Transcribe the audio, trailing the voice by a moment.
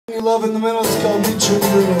Love in the middle, it's called Meet You in the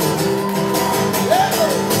Middle.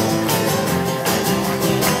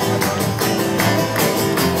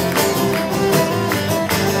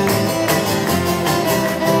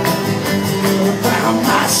 I found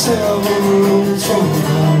myself on the road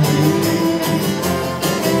somewhere.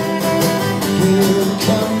 Can't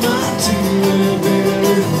cut my teeth and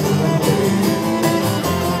bury my way.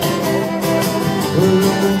 I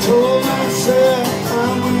told myself I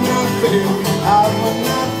would not fail, I would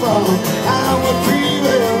not fall, I would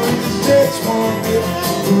prevail. It takes one hit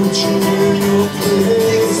to put you in your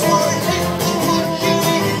place.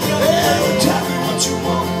 Hey, tell me what you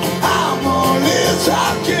want, I'm all ears.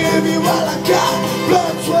 I'll give you all I got.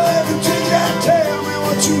 Blood, sweat, and tears. Tell me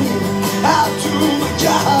what you need, I'll do my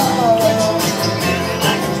job.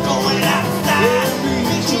 Like it's going outside.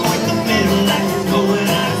 Meet you in the middle like it's going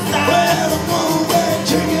outside. Well, the one way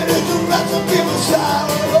ticket is the rest of people's side.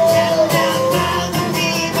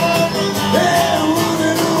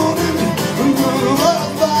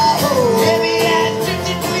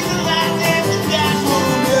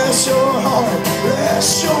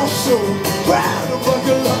 Bless your soul, proud to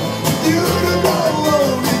buckle up. You to go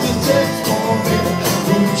home, it just takes one minute.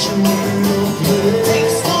 Put you in your place.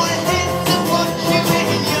 Takes one hit to put you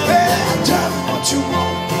in your place. Hey, tell me what you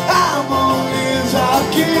want, I'm all ears. I'll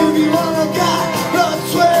give you all I got. Blood,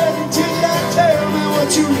 sweat, and tears. Tell me what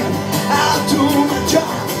you need, I'll do my job.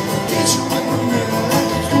 Get you in the middle like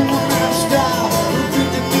it's going out of style. I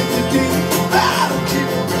don't keep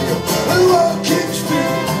it real, the world keeps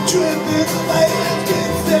spinning, dripping away.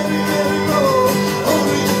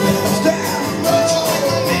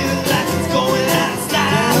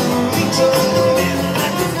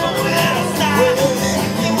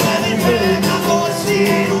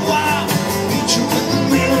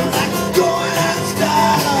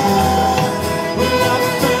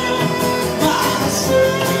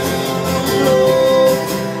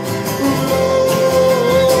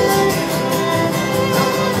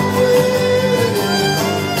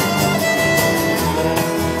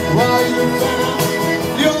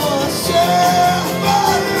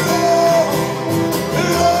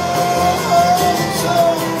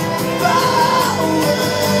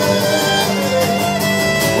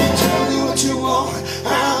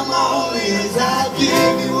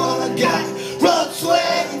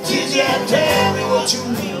 Tell me what you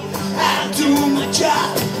need,